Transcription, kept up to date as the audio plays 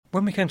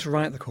When we came to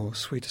write the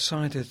course, we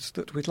decided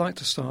that we'd like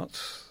to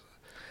start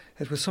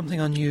it with something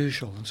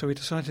unusual, and so we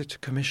decided to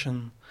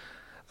commission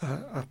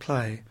a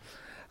play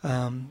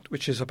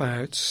which is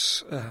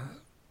about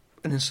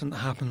an incident that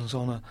happens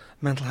on a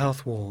mental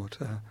health ward,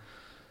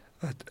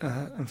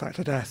 in fact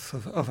a death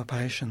of a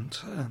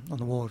patient on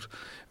the ward,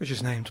 which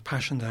is named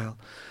Passchendaele.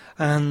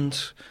 And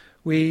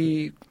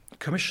we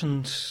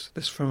commissioned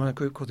this from a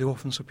group called the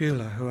Orphans of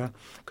Beulah, who are a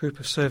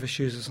group of service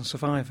users and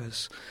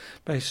survivors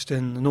based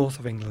in the north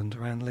of England,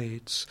 around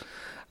Leeds.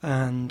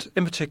 And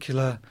in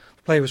particular,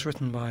 the play was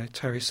written by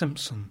Terry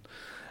Simpson.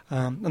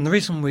 And the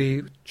reason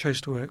we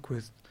chose to work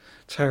with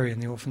Terry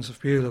and the Orphans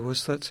of Beulah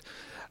was that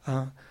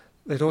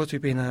there'd already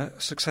been a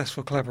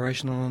successful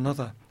collaboration on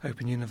another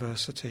Open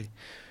University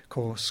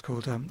course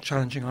called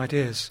Challenging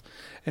Ideas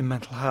in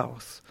Mental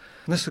Health.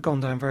 And this had gone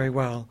down very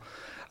well.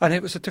 And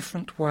it was a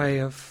different way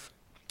of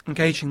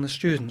engaging the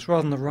students,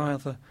 rather than the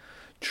rather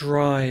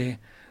dry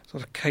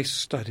sort of case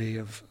study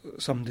of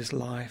somebody's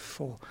life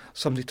or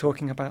somebody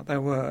talking about their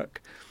work.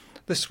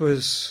 This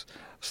was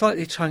a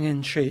slightly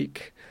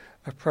tongue-in-cheek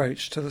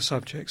approach to the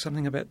subject,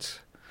 something a bit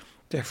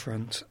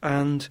different.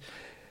 And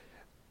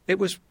it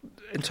was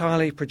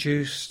entirely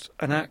produced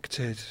and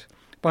acted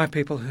by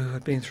people who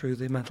had been through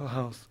the mental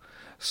health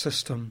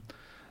system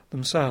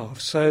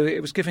themselves. So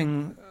it was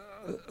giving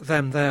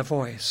them their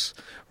voice,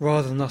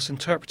 rather than us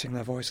interpreting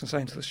their voice and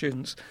saying to the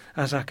students,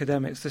 as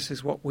academics, this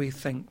is what we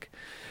think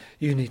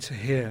you need to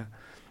hear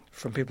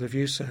from people who've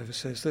used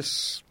services.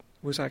 This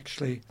was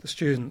actually the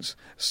students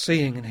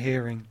seeing and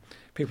hearing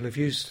people who've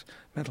used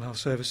mental health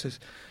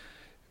services,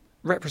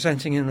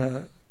 representing in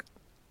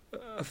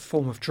a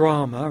form of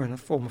drama and a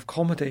form of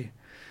comedy,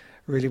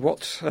 really,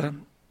 what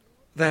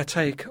their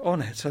take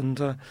on it,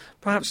 and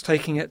perhaps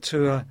taking it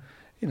to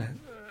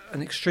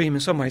an extreme in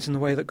some ways, in the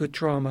way that good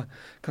drama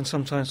can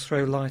sometimes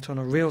throw light on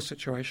a real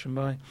situation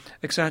by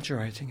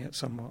exaggerating it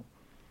somewhat.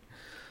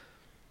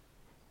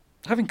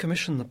 Having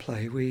commissioned the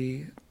play,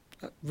 we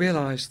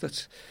realised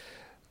that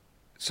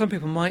some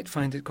people might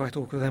find it quite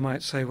awkward. They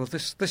might say, well,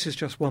 this is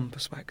just one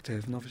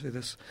perspective, and obviously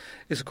this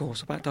is, of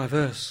course, about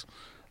diverse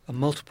and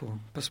multiple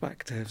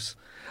perspectives.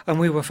 And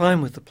we were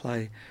fine with the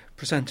play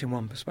presenting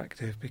one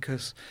perspective,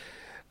 because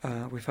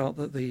we felt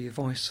that the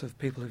voice of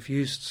people who've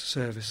used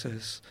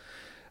services,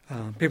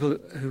 people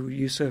who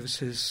use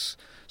services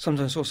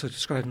sometimes also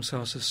describe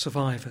themselves as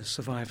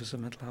survivors of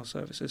mental health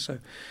services. So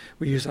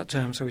we use that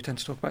term, so we tend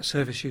to talk about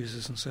service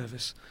users and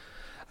service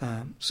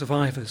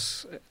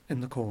survivors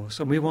in the course.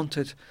 And we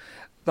wanted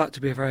that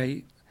to be a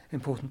very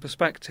important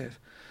perspective.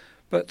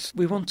 But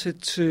we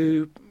wanted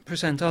to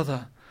present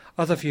other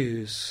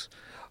views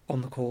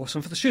on the course,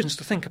 and for the students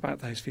to think about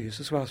those views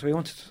as well. So we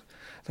wanted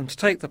them to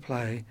take the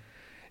play,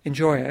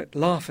 enjoy it,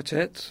 laugh at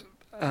it,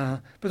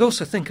 but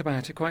also think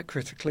about it quite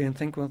critically and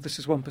think, well, this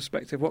is one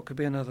perspective, what could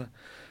be another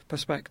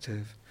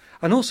perspective?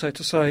 And also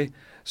to say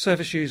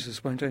service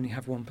users won't only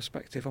have one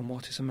perspective on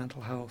what is a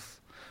mental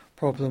health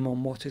problem,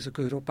 on what is a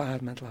good or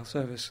bad mental health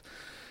service.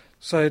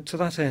 So to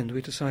that end,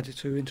 we decided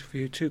to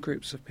interview two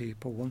groups of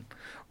people.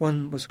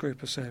 One was a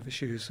group of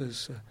service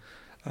users,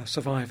 a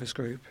survivors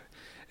group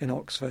in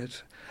Oxford,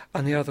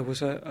 and the other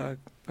was a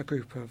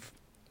group of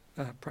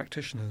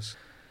practitioners.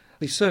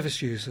 The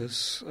service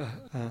users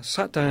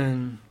sat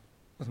down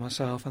with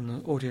myself and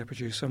the audio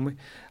producer,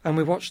 and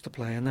we watched the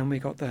play, and then we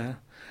got their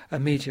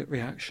immediate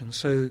reaction.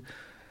 So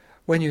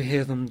when you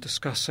hear them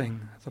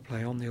discussing the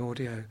play on the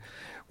audio,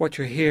 what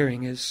you're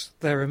hearing is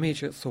their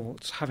immediate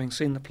thoughts, having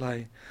seen the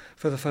play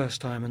for the first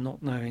time and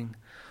not knowing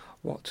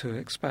what to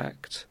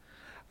expect.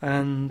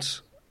 And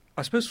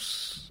I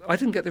suppose I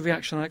didn't get the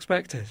reaction I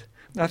expected.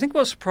 I think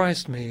what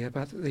surprised me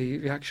about the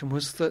reaction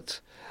was that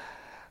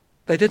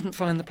they didn't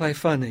find the play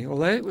funny.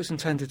 Although it was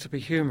intended to be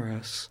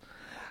humorous,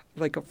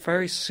 they got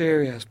very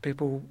serious.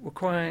 People were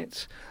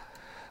quite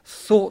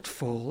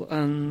thoughtful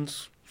and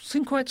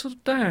seemed quite sort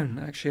of down,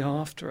 actually,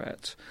 after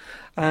it,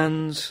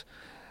 and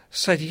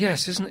said,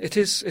 yes, it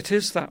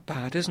is that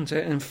bad, isn't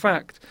it? In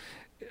fact,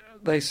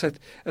 they said,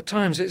 at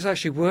times it's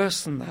actually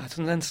worse than that,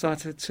 and then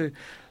started to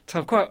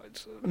tell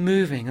quite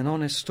moving and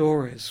honest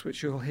stories,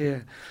 which you'll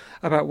hear,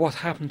 about what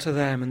happened to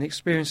them and the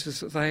experiences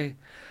that they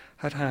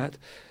had had.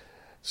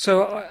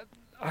 So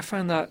I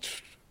found that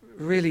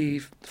really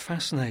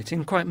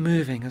fascinating, quite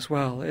moving as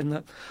well, in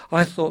that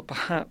I thought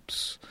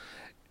perhaps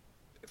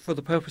for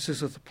the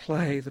purposes of the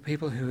play, the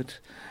people who had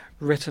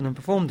written and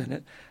performed in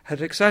it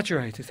had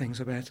exaggerated things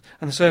a bit,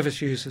 and the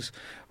service users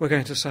were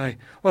going to say,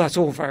 well, that's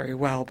all very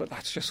well, but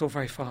that's just all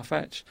very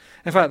far-fetched.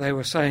 In fact, they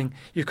were saying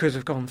you could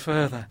have gone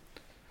further.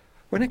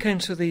 When it came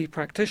to the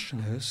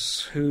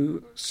practitioners,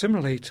 who,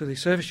 similarly to the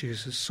service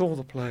users, saw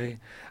the play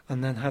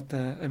and then had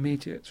their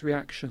immediate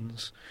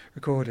reactions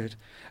recorded,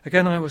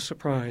 again I was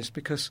surprised,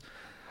 because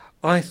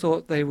I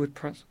thought they would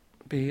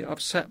be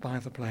upset by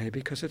the play,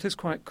 because it is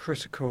quite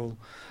critical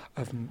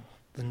of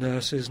the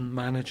nurses and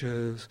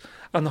managers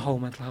and the whole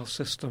mental health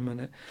system,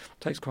 and it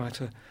takes quite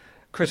a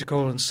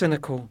critical and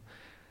cynical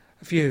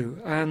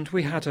view. And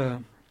we had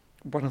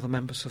one of the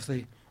members of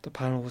the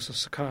panel was a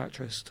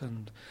psychiatrist,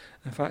 and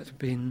in fact had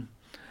been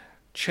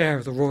chair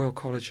of the Royal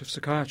College of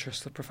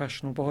Psychiatrists, the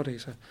professional body,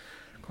 so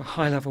quite a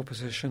high-level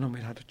position, and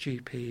we had a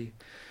GP,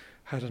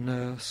 had a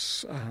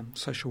nurse,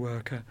 social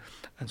worker,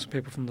 and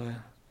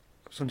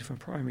somebody from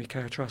Primary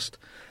Care Trust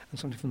and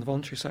somebody from the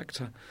voluntary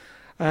sector.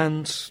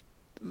 And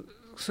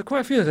so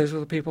quite a few of those were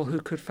the people who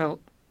could feel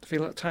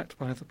attacked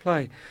by the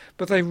play.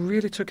 But they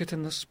really took it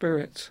in the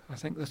spirit, I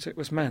think, that it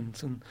was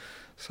meant, and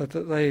said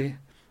that they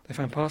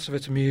found parts of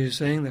it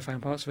amusing, they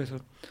found parts of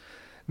it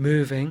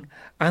moving,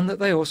 and that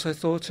they also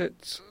thought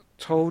it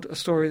told a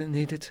story that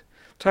needed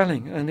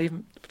telling. And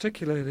even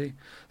particularly the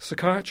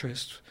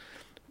psychiatrist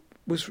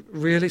was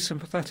really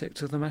sympathetic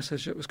to the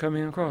message that was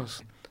coming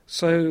across.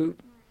 So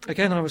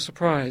again, I was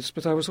surprised,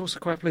 but I was also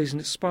quite pleased,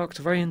 and it sparked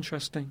a very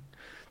interesting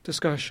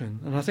discussion.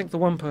 And I think the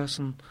one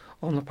person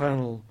on the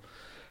panel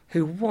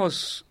who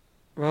was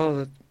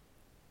rather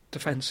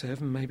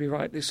defensive, and maybe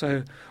rightly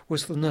so,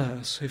 was the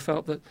nurse, who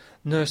felt that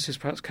nurses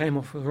perhaps came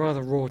off with a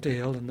rather raw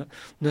deal, and that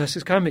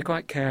nurses can be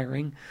quite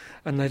caring,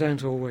 and they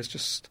don't always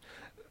just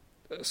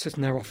sit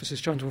in their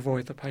offices trying to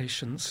avoid the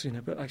patients,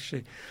 but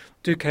actually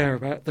do care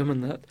about them,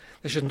 and that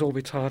they shouldn't all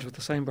be tarred with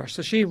the same brush.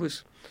 So she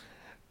was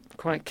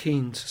quite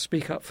keen to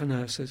speak up for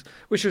nurses,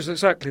 which was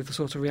exactly the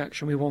sort of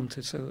reaction we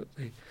wanted, so that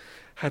they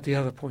had the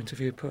other point of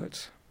view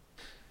put.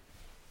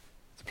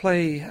 The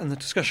play and the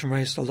discussion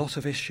raised a lot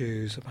of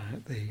issues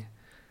about the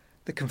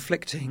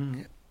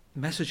conflicting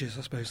messages,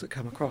 I suppose, that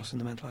come across in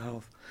the mental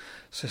health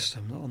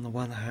system. On the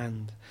one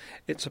hand,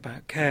 it's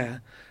about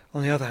care.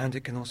 On the other hand,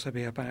 it can also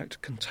be about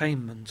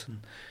containment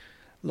and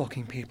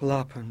locking people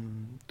up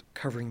and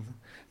covering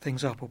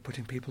things up or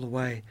putting people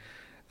away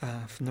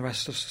from the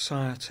rest of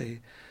society.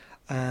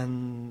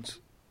 And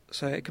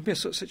so it can be a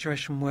sort of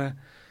situation where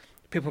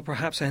people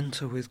perhaps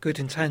enter with good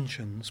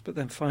intentions but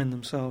then find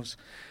themselves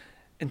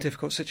in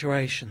difficult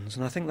situations.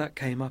 And I think that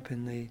came up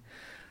in the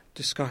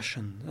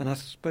discussion. And I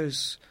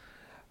suppose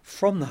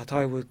from that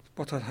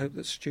what I'd hope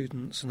that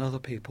students and other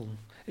people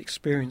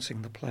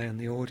experiencing the play and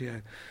the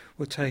audio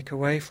would take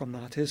away from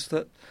that is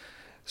that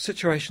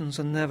situations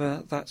are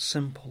never that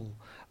simple,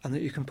 and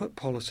that you can put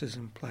policies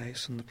in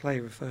place. And the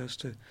play refers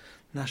to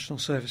National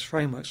Service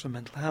Frameworks for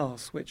Mental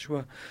Health, which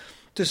were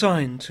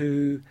designed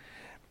to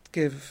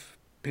give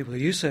people who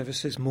use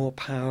services more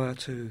power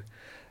to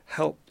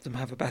help them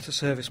have a better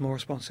service, more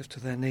responsive to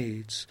their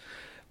needs.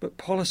 But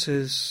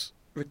policies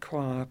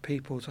require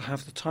people to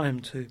have the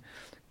time to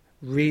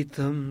read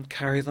them,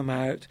 carry them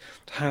out,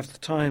 to have the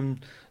time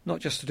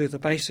not just to do the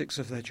basics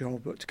of their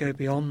job, but to go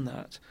beyond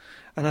that.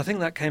 And I think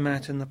that came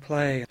out in the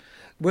play.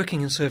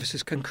 Working in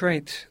services can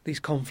create these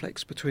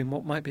conflicts between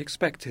what might be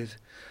expected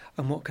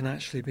and what can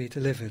actually be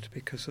delivered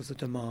because of the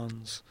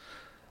demands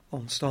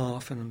on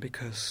staff and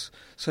because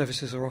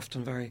services are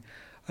often very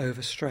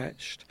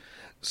overstretched.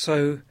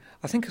 So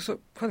I think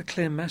quite a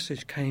clear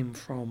message came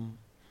from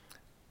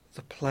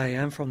the play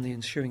and from the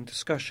ensuing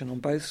discussion on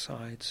both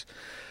sides,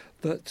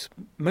 that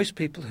most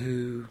people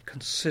who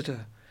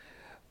consider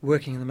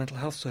working in the mental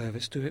health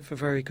service do it for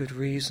very good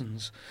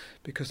reasons,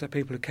 because they're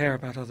people who care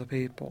about other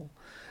people.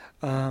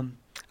 And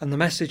the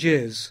message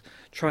is,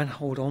 try and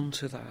hold on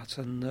to that,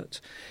 and that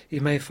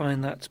you may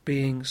find that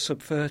being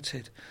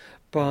subverted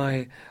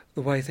by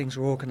the way things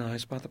are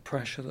organised, by the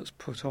pressure that's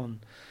put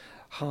on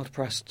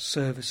hard-pressed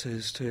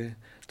services to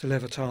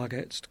deliver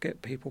targets, to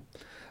get people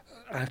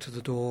out of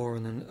the door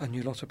and a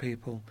new lot of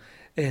people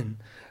in.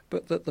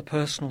 But that the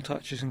personal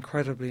touch is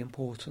incredibly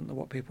important, that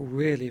what people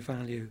really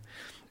value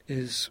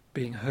is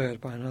being heard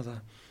by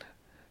another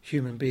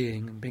human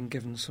being and being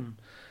given some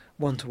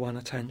one-to-one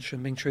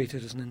attention, being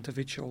treated as an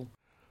individual.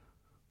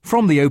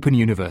 From the Open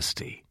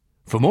University.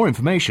 For more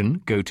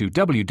information, go to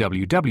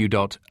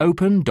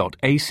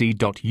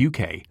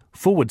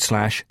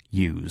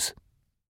www.open.ac.uk/use.